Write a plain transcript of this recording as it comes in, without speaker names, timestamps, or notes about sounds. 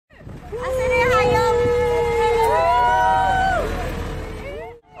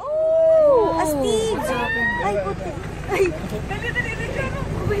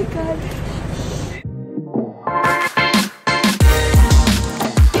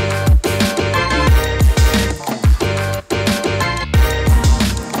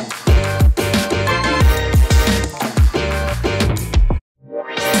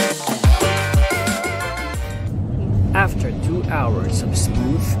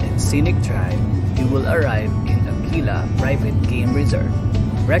scenic drive, you will arrive in Aquila Private Game Reserve,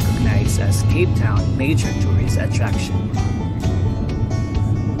 recognized as Capetown major tourist attraction.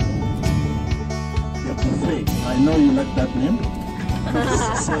 I know you like that name.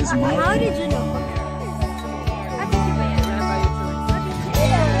 It says How did you know?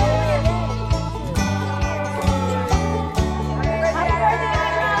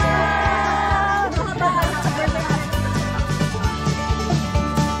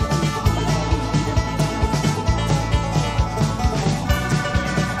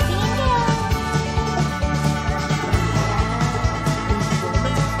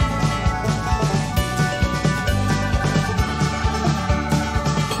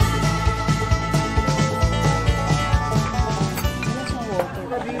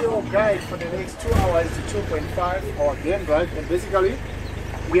 Guide for the next 2 hours to 2.5 hour game drive, and basically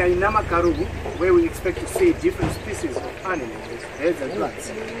we are in Karoo, where we expect to see different species of animals, birds and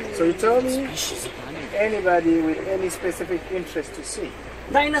plants. So you tell me, anybody with any specific interest to see?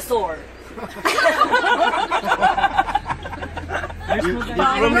 Dinosaur!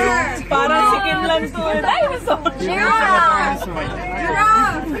 Parang sikin lang to. Dinosaur! Giraffe!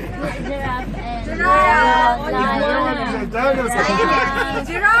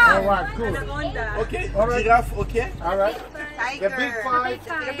 Alright, cool. Okay, giraffe, okay? Alright. The big five.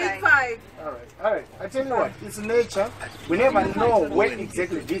 The big five. Alright. I tell you what, it's nature. We never know where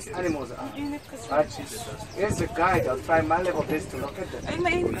exactly these animals are. As a guide, I'll try my level best to locate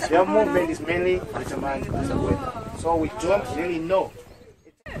them. Their movement is mainly determined by the weather. So we don't really know.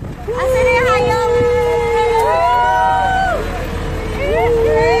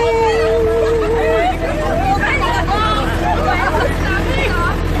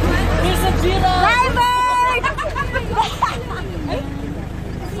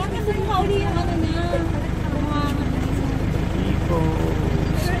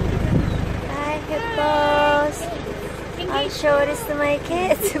 I show this to my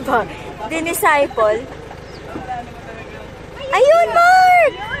kids. Dinisciple. Ayun,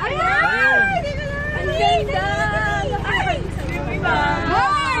 Mark! Ayun! Ang ganda! Hi!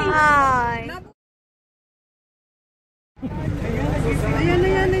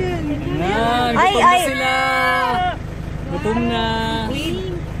 Ayan, gutom na sila! Gutom na!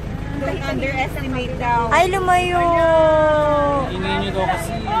 Don't underestimate daw. Ay, lumayo! Ingay nyo daw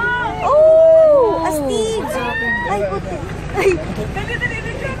kasi. Oh! Astig! Ay, puti. Ay!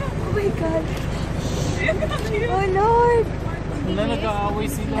 Oh my God! Oh Lord! Wala, nag-aaway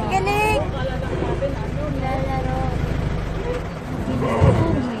sila. Ang galing!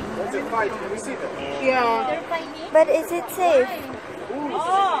 Yeah. But is it safe?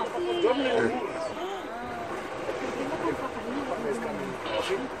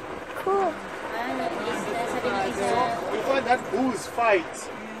 Cool. We find that bulls fight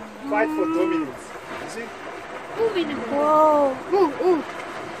for dominance. You see? Wow.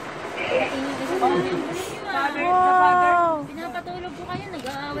 Wow. Pinapatulog ko kayo,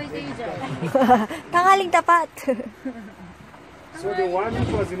 nag-aaway kayo dyan. Tangaling tapat. So the one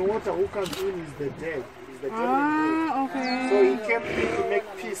who was in water who comes in is the dead. Okay. So he came in to make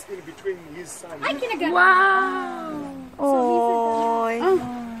peace in between his sons. Wow. Oh.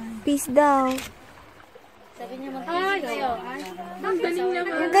 Peace daw. Sabi niya mag-aaway kayo.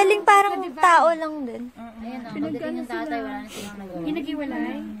 Ang galing, parang tao lang din. Ayan o, pagdating ng tatay, wala na silang nagawa.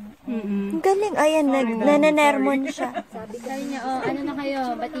 Hinagiwalay? Ang galing. Ayan, nananermon siya. Sabi niya, oh, ano na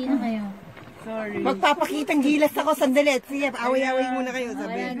kayo, bati na kayo. Magpapakitang gilas ako, sandali. Sige, away-away muna kayo,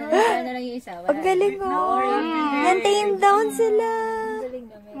 sabi. Wala na lang yung isa. Ang galing mo. Nantame down sila.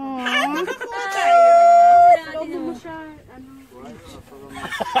 Nakakuha tayo.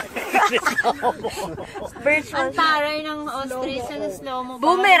 Ang taray ng ostrich sa slow mo.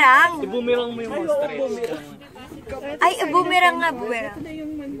 Boomerang. Boomerang mo yung ostrich. Ay, boomerang nga, boomerang.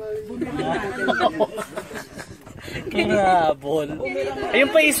 Kinabol. Ayun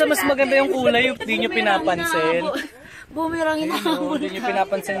pa isa, mas maganda yung kulay, yung di nyo pinapansin. Boomerang inaabol. Di nyo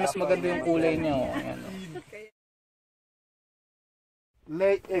pinapansin, mas maganda yung kulay nyo.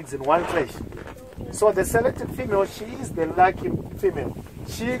 Lay eggs in one place. So the selected female, she is the lucky female.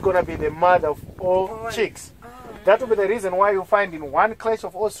 She gonna be the mother of all chicks. That will be the reason why you find in one clutch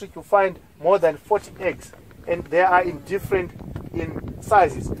of ostrich you find more than 40 eggs, and they are in different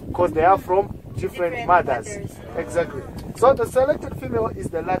sizes because they are from different mothers. Exactly. So the selected female is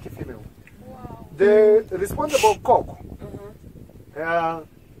the lucky female. Wow. The responsible cock,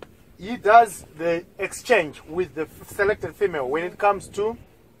 he does the exchange with the selected female when it comes to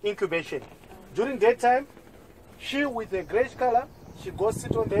incubation. During daytime, she with the grayish color, she goes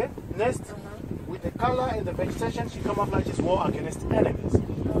sit on the nest. With the color and the vegetation, she camouflages war against enemies.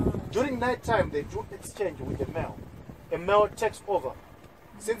 During night time, they do exchange with the male. A male takes over.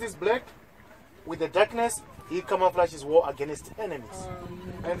 Since it's black, with the darkness, he camouflages war against enemies.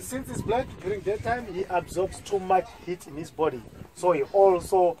 And since it's black, during daytime, he absorbs too much heat in his body. So he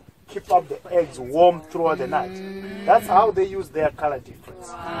also keep up the eggs warm throughout the night. That's how they use their color difference.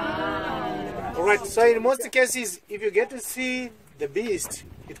 Alright, so in most cases, if you get to see the beast,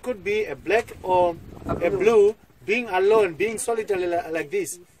 it could be a black or a blue, being alone, being solitary like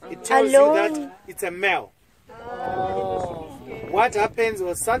this. It tells you that it's a male. What happens,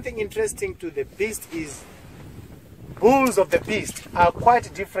 or something interesting to the beast, is bulls of the beast are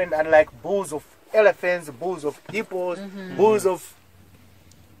quite different, unlike bulls of elephants, bulls of hippos, bulls of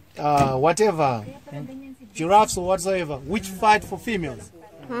whatever, giraffes or whatsoever, which fight for females.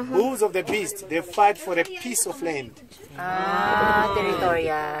 Bulls of the beast, they fight for a piece of land.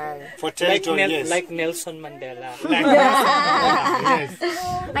 Territorial. For territory, yes. Like Nelson Mandela. Yes.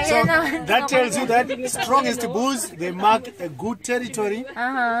 So that tells you that the strongest bulls, they mark a good territory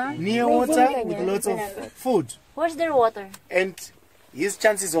near water with lots of food. Where's their water? And his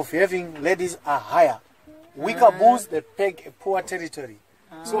chances of having ladies are higher. Weaker bulls, they peg a poor territory.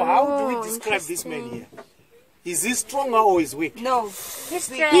 So how do we describe this man here? Is he stronger or is weak? No. He's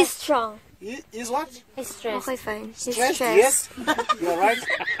stressed. He's strong. Is what? He's stressed. Okay, fine. He's Stressed, stressed. yes. You're right.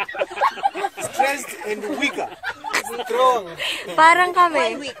 Stressed and weaker. Strong. Parang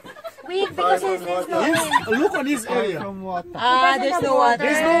kami. Weak because there's no Yes. Look on his area. There's no water.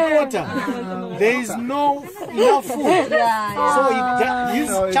 There's no water. There is no enough food. So his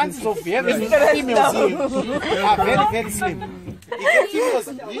chances of having females here are very, very slim. He gets females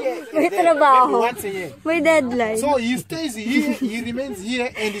here May and there, trabaho. maybe once a year. May deadline. So he stays here, he remains here,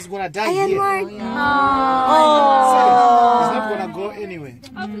 and he's gonna die Ayan, here. Mark. So he's not gonna go anywhere.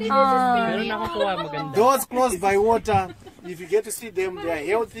 Pero nakakuha maganda. Those close by water, if you get to see them, they are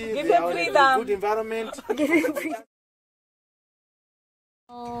healthy, they are in a good environment.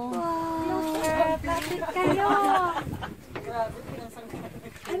 Bakit kayo?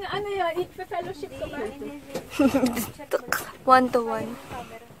 Ano yun? I-fellowship ko ba? 1-to-1.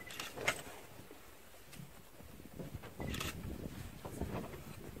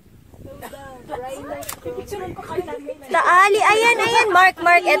 Taali, ayan, Mark,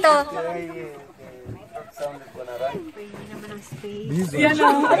 ito.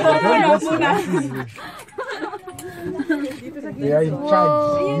 They are in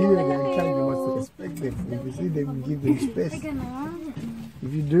charge. Here they are in charge. You must respect them. If you see them, give them space. If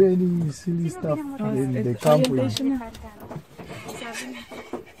you do any silly stuff, then they come with you.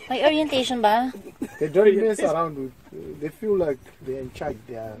 May orientation ba? They don't mess around with. They feel like they're in charge.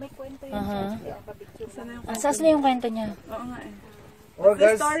 They are. Saan na yung kwento niya? Well,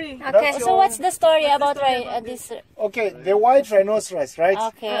 guys, Okay, so what's the story about this? okay, the white rhinoceros, right?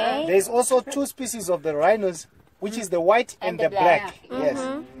 Okay. There's also two species of the rhinos, which is the white and the black. Yes.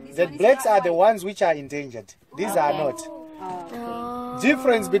 The blacks are the ones which are endangered. These are not.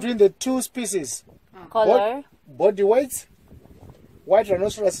 Difference between the two species. Color? Body weights. White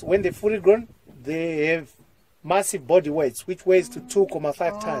rhinoceros, when they're fully grown, they have massive body weights, which weighs to 2.5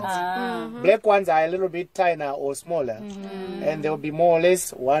 tons. Black ones are a little bit tinier or smaller, and they'll be more or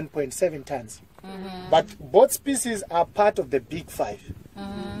less 1.7 tons. But both species are part of the big five.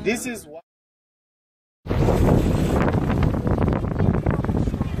 This is what.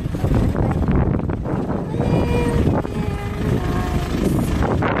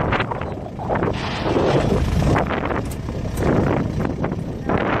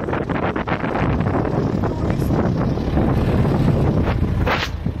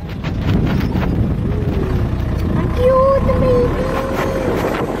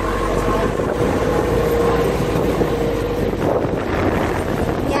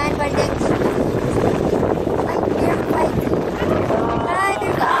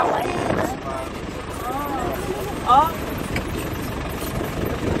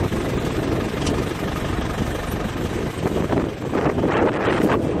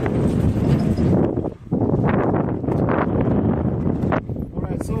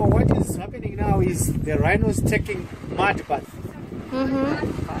 The rhinos taking mud bath.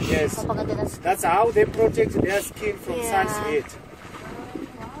 Yes, that's how they protect their skin from sun's heat.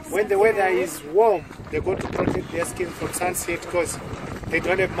 When the weather is warm, they go to protect their skin from sun's heat because they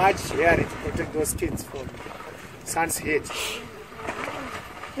don't have much hair to protect those skins from sun's heat.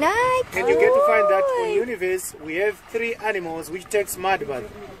 And you get to find that on universe we have 3 animals which takes mud bath,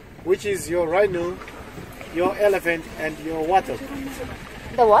 which is your rhino, your elephant, and your wattle.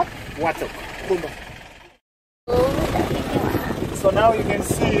 The what? Wattle. Kumba. So now you can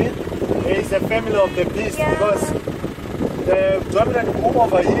see there is a family of the beast because the dominant group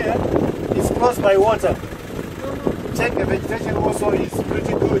over here is close by water. Check the vegetation also is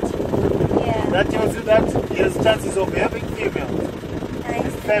pretty good. Yeah. That tells you that he has chances of having females.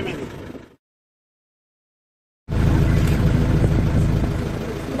 Nice. Family.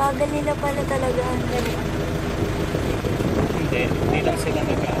 Bagal nila pala talaga. Hindi lang sila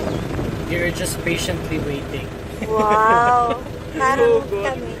nag-ano. You're just patiently waiting. Wow. Parang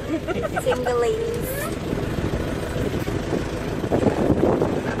kami. Single ladies.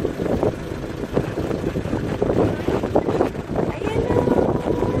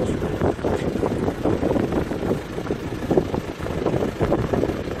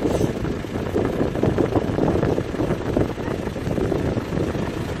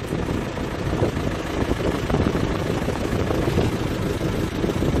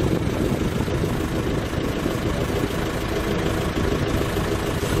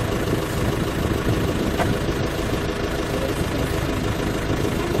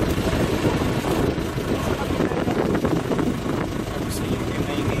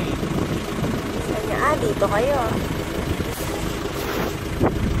 Dito kayo.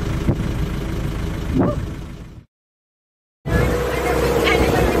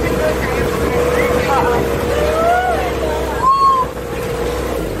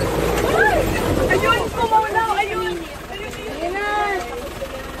 Ayun! Kumulaw! Ayun!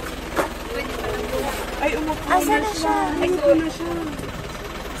 Ay, umupo na Asa na siya? Umupo na siya.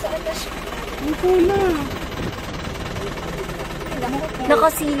 Saan na siya? Umupo na.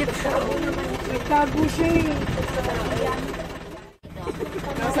 Nakasilip siya. Nagtago siya eh.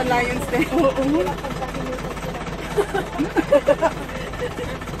 Nasa lion's den. Oo.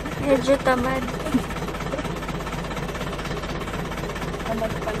 Medyo tamad.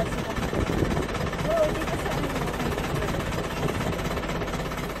 Tamad pala siya.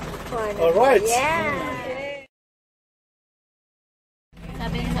 Alright. Yeah.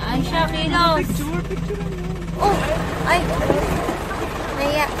 Sabi niya, ay siya, kilos. Picture mo. Oh! Ay!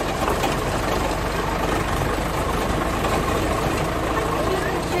 Naya.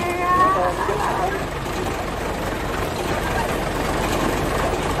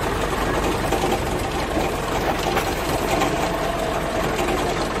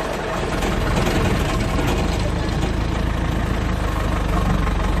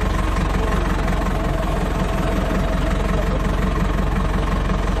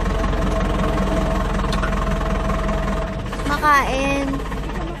 Makain.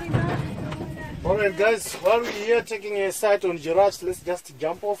 Alright guys, while we're here taking a sight on giraffes, let's just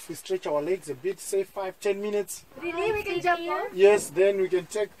jump off. We stretch our legs a bit, say 5-10 minutes. Really? We can jump off? Yes, then we can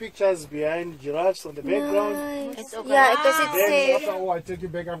take pictures behind giraffes on the background. Nice. Yeah, because it's Then safe. after I take you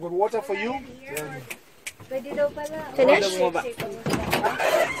back, I've got water for you. Then Pwede daw pala. Finish? 2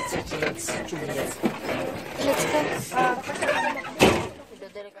 minutes. Let's go.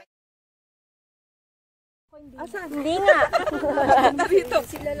 Hindi nga. Dito.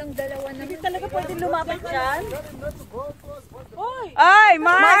 Sila lang dalawa na. Hindi talaga pwede lumapit dyan. Ay,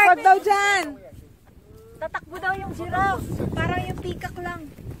 Mark! Wag daw dyan. Tatakbo daw yung giraffe. Parang yung peacock lang.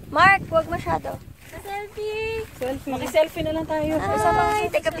 Mark, huwag masyado. Selfie. Selfie. Maki-selfie na lang tayo.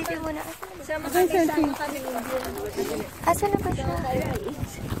 Ay, teka, pipi muna. Sama kami Asa na ba siya?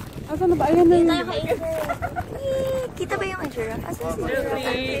 Asa na ba? Ayan na. Kita ba yung giraffe? Asa yung giraffe?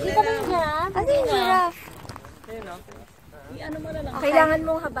 Kita ba yung giraffe? Asa yung giraffe? I-ano mo na lang. Kailangan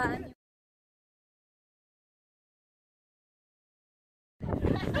mong habaan.